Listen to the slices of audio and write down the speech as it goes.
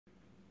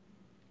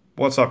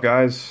What's up,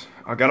 guys?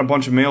 I got a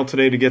bunch of mail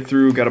today to get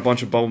through, got a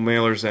bunch of bubble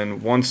mailers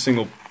and one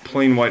single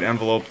plain white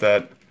envelope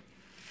that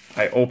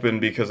I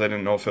opened because I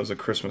didn't know if it was a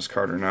Christmas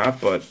card or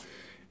not, but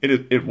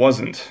it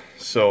wasn't.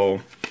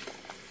 So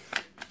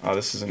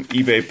this is an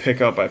eBay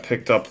pickup. I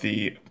picked up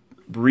the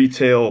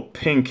retail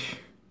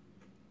pink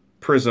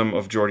prism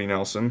of Jordy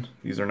Nelson.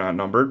 These are not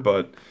numbered,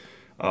 but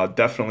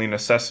definitely a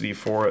necessity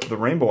for the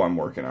rainbow I'm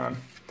working on.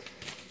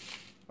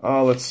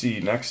 Let's see,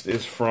 next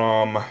is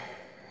from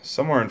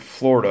somewhere in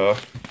Florida.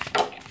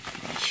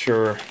 Not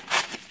sure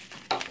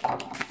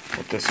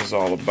what this is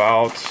all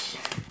about.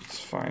 Let's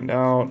find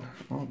out.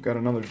 Oh, I've got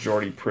another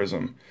Jordy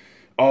prism.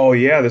 Oh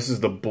yeah, this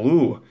is the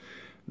blue.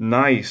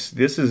 Nice.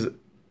 This is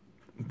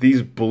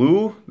these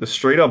blue, the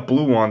straight up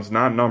blue ones,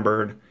 not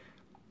numbered.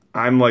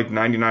 I'm like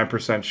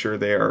 99% sure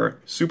they are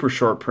super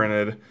short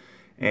printed,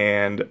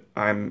 and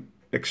I'm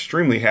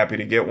extremely happy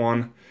to get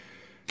one.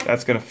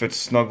 That's gonna fit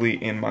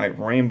snugly in my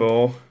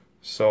rainbow.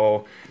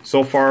 So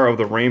far of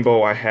the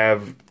rainbow, I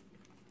have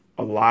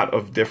a lot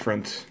of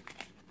different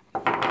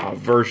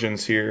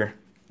versions here.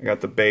 I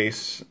got the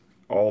base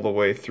all the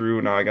way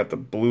through. Now I got the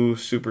blue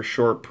super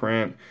short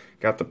print,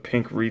 got the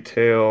pink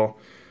retail,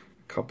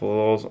 a couple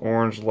of those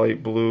orange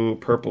light blue,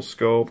 purple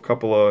scope,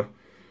 couple of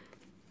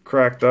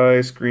cracked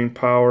ice, green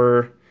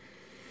power.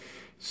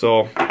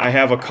 So I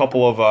have a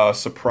couple of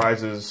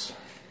surprises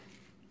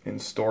in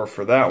store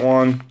for that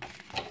one,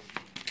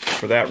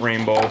 for that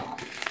rainbow.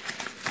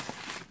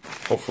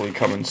 Hopefully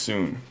coming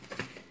soon.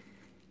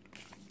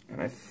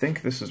 And I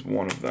think this is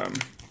one of them.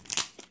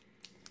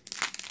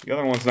 The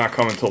other one's not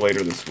coming until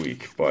later this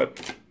week,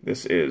 but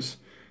this is.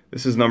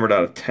 This is numbered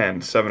out of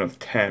 10, 7 of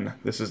 10.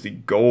 This is the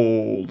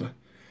gold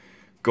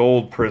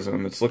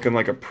prism. It's looking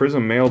like a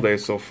prism Mailday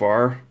so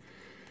far,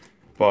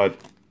 but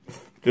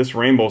this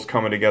rainbow's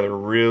coming together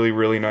really,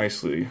 really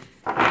nicely.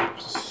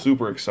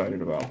 Super excited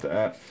about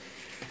that.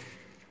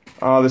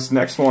 This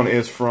next one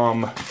is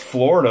from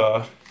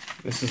Florida.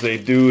 This is a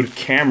dude,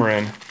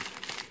 Cameron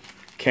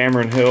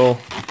Hill.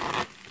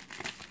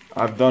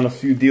 I've done a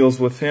few deals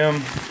with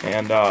him,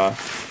 and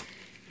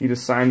he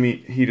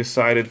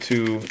decided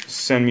to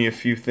send me a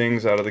few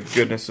things out of the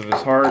goodness of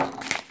his heart.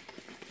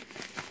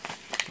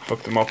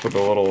 Hooked him up with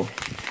a little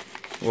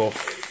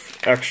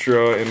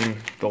extra in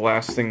the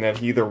last thing that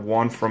he either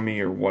won from me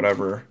or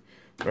whatever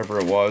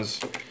it was.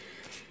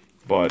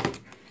 But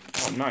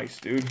oh, nice,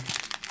 dude.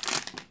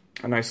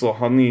 A nice little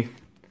Hunley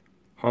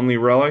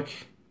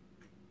relic.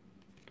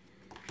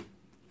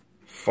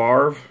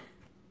 Favre,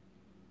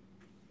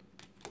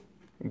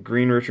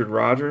 green Richard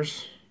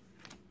Rogers,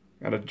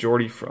 got a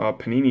Jordy,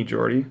 Panini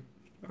Jordy,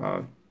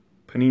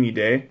 Panini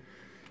Day.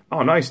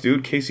 Oh, nice,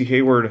 dude. Casey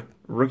Hayward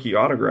rookie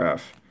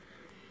autograph.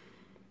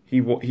 He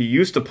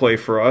used to play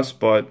for us,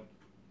 but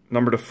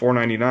numbered to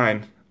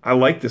 499. I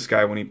liked this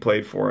guy when he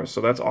played for us, so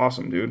that's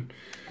awesome, dude.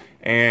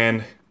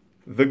 And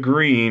the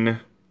green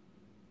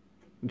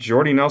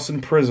Jordy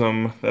Nelson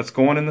prism that's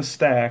going in the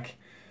stack.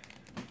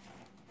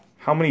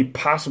 How many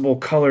possible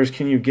colors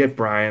can you get,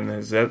 Brian?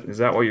 Is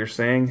that what you're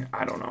saying?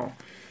 I don't know.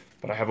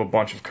 But I have a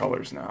bunch of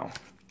colors now.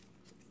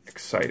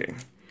 Exciting.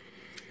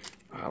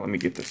 Let me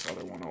get this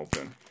other one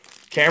open.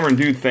 Cameron,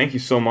 dude, thank you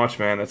so much,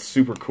 man. That's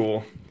super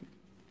cool.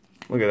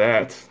 Look at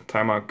that.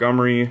 Ty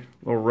Montgomery,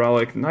 little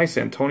relic. Nice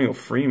Antonio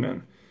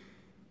Freeman.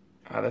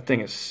 That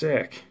thing is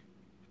sick.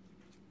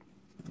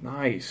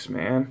 Nice,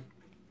 man.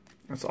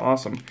 That's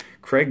awesome.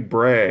 Craig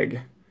Bragg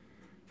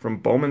from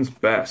Bowman's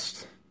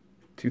Best.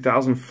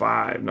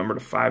 2005, number to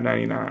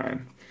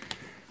 599.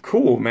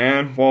 Cool,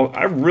 man. Well,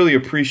 I really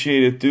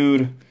appreciate it,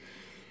 dude.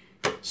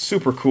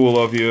 Super cool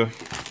of you,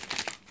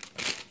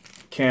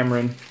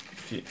 Cameron.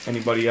 If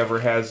anybody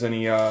ever has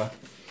any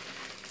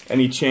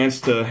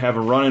chance to have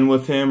a run-in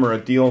with him or a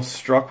deal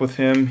struck with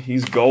him,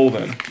 he's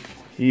golden.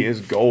 He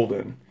is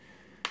golden.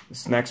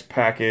 This next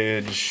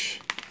package,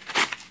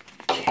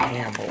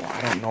 Campbell.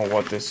 I don't know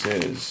what this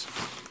is.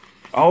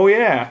 Oh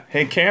yeah.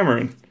 Hey,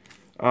 Cameron.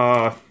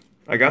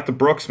 I got the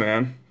Brooks,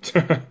 man.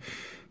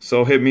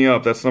 So hit me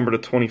up. That's number to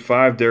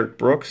 25, Derek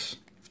Brooks.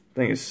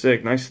 Thing is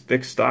sick. Nice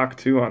thick stock,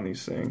 too, on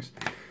these things.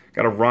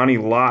 Got a Ronnie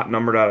Lott,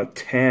 numbered out of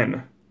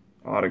 10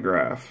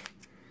 autograph.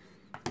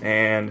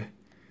 And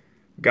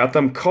got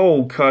them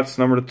cold cuts,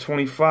 number to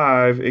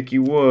 25, Icky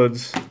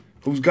Woods.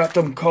 Who's got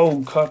them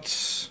cold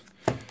cuts?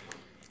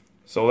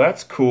 So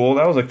that's cool.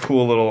 That was a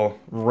cool little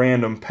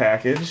random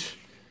package.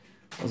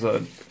 That was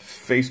a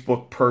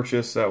Facebook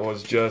purchase that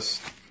was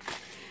just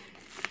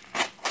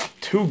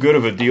too good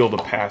of a deal to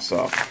pass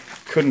up.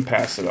 Couldn't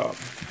pass it up.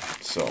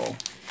 So,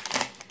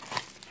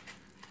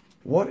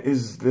 what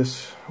is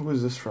this? Who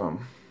is this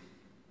from?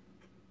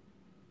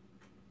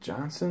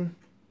 Johnson?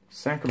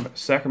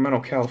 Sacramento,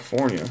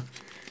 California.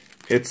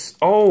 It's,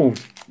 oh,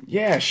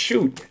 yeah,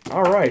 shoot.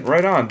 All right,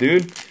 right on,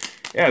 dude.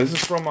 Yeah, this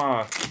is from,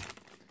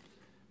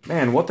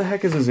 man, what the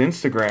heck is his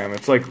Instagram?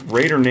 It's like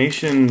Raider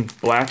Nation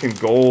Black and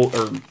Gold,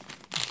 or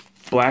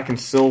Black and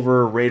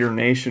Silver Raider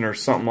Nation or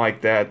something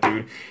like that,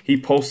 dude. He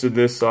posted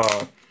this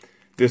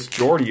this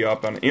Jordy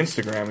up on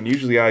Instagram, and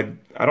usually I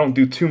don't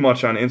do too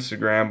much on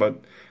Instagram,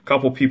 but A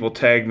couple people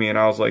tagged me, and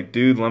I was like,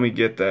 dude, let me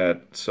get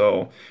that.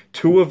 So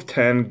 2 of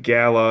 10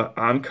 Gala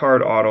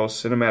on-card auto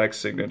cinematic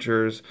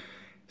signatures.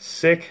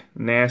 Sick,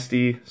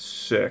 nasty,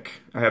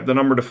 sick. I have the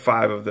number to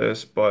 5 of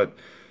this, but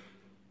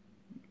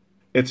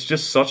it's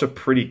just such a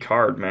pretty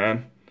card,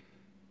 man.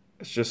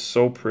 It's just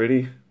so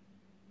pretty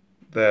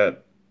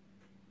that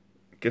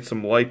get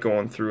some light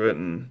going through it,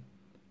 and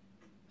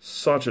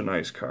such a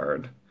nice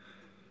card.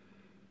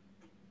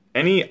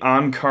 Any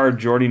on-card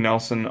Jordy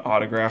Nelson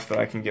autograph that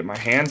I can get my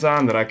hands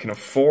on, that I can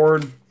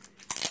afford,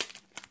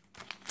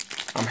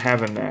 I'm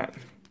having that.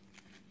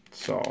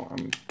 So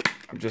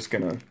I'm just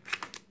gonna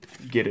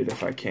get it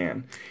if I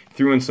can.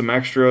 Threw in some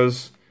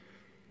extras.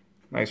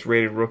 Nice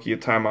rated rookie of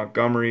Ty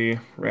Montgomery,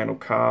 Randall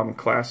Cobb, and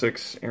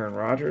classics, Aaron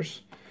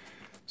Rodgers.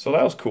 So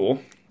that was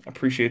cool. I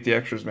appreciate the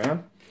extras,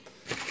 man.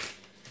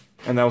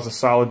 And that was a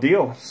solid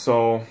deal.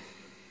 So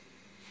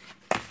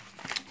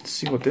let's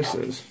see what this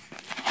is.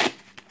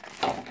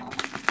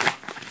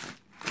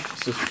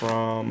 This is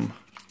from,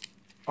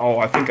 oh,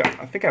 I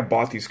think I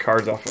bought these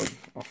cards off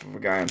of a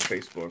guy on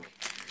Facebook.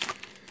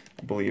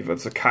 I believe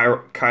it's a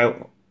Kyler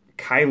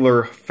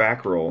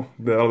Fackrell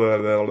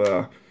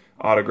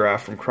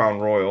autograph from Crown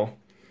Royal.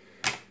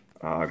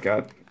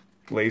 Got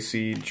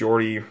Lacey,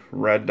 Jordy,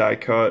 red die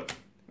cut,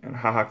 and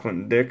HaHa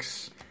Clinton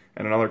Dix,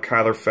 and another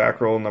Kyler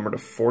Fackrell number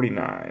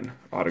 /49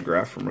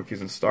 autograph from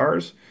Rookies and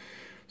Stars.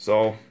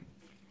 So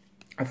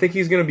I think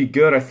he's going to be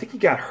good. I think he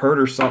got hurt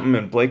or something,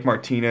 and Blake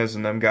Martinez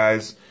and them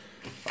guys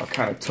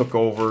kind of took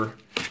over.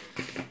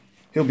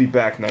 He'll be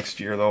back next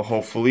year, though,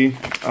 hopefully.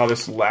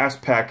 This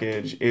last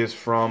package is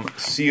from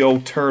CO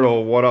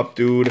Turtle. What up,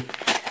 dude?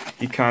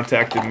 He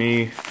contacted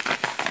me.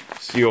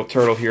 CO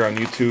Turtle here on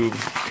YouTube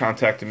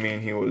contacted me,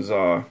 and he was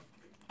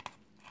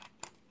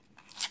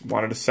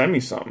wanted to send me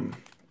something.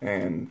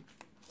 And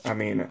I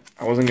mean,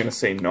 I wasn't gonna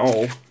say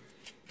no.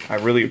 I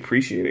really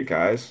appreciate it,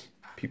 guys.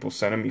 People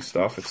sending me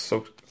stuff. It's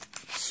so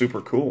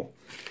super cool.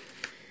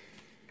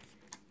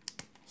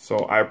 So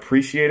I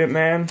appreciate it,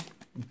 man.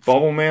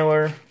 Bubble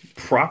mailer,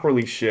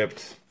 properly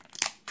shipped.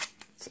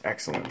 It's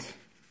excellent.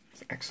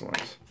 It's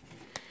excellent.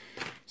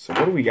 So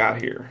what do we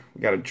got here?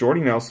 We got a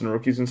Jordy Nelson,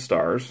 Rookies and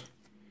Stars.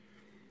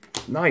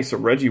 Nice, a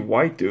Reggie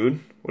White, dude.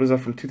 What is that,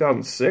 from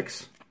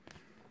 2006?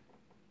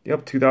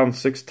 Yep,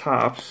 2006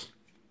 tops.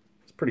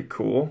 It's pretty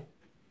cool.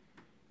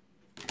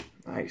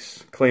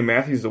 Nice. Clay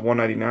Matthews, the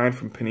 199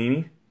 from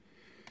Panini.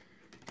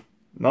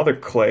 Another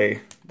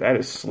Clay. That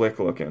is slick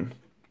looking.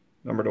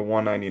 Number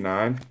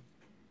 /199.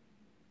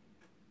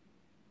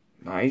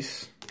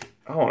 Nice.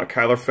 Oh, and a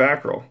Kyler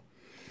Fackrell.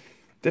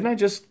 Didn't I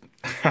just...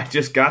 I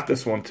just got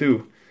this one,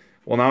 too.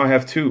 Well, now I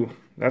have 2.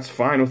 That's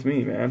fine with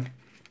me, man.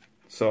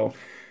 So,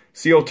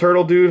 CO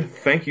Turtle, dude,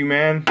 thank you,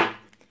 man.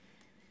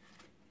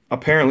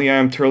 Apparently, I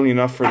am turtly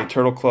enough for the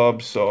Turtle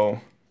Club,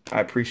 so I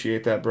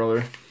appreciate that,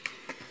 brother.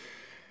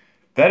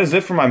 That is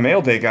it for my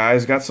mail day,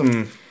 guys. Got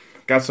some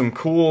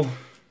cool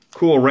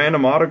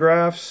random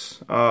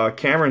autographs.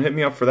 Cameron hit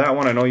me up for that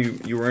one. I know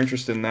you were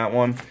interested in that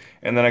one.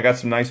 And then I got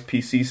some nice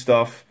PC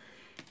stuff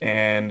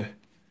and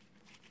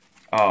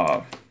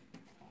a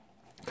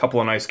couple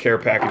of nice care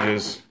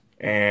packages.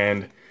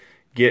 And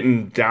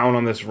getting down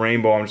on this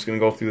rainbow, I'm just going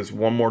to go through this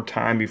one more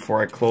time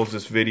before I close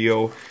this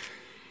video.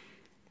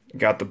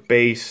 Got the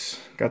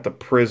base, got the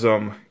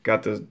prism,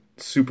 got the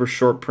super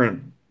short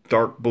print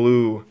dark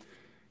blue,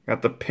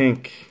 got the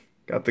pink,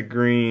 got the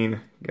green,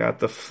 got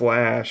the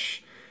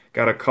flash,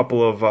 got a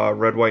couple of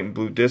red, white, and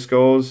blue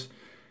discos,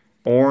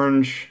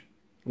 orange,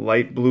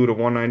 light blue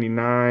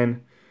 /199,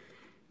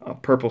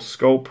 purple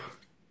scope.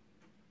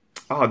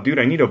 Oh, dude,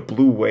 I need a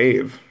blue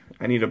wave.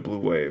 I need a blue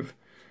wave.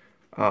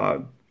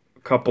 A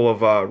couple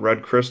of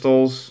red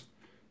crystals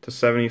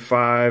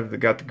 /75. They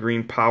got the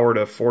green power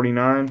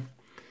 /49.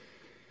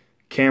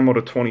 Camo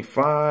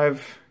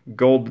 /25.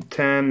 Gold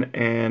 /10.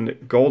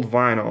 And gold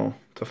vinyl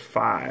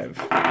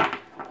 /5.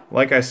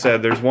 Like I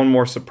said, there's one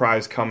more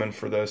surprise coming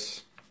for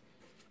this.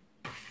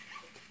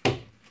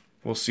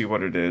 We'll see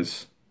what it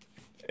is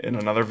in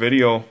another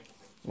video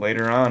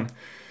later on.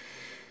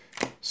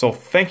 So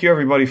thank you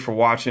everybody for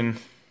watching.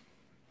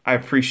 I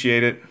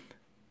appreciate it.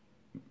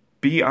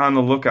 Be on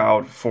the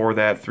lookout for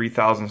that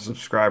 3,000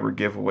 subscriber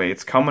giveaway.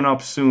 It's coming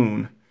up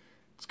soon.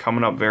 It's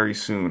coming up very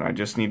soon. I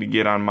just need to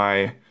get on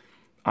my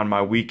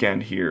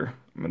weekend here.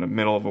 I'm in the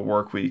middle of a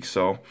work week,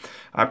 so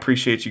I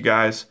appreciate you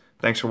guys.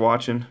 Thanks for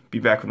watching. Be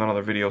back with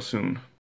another video soon.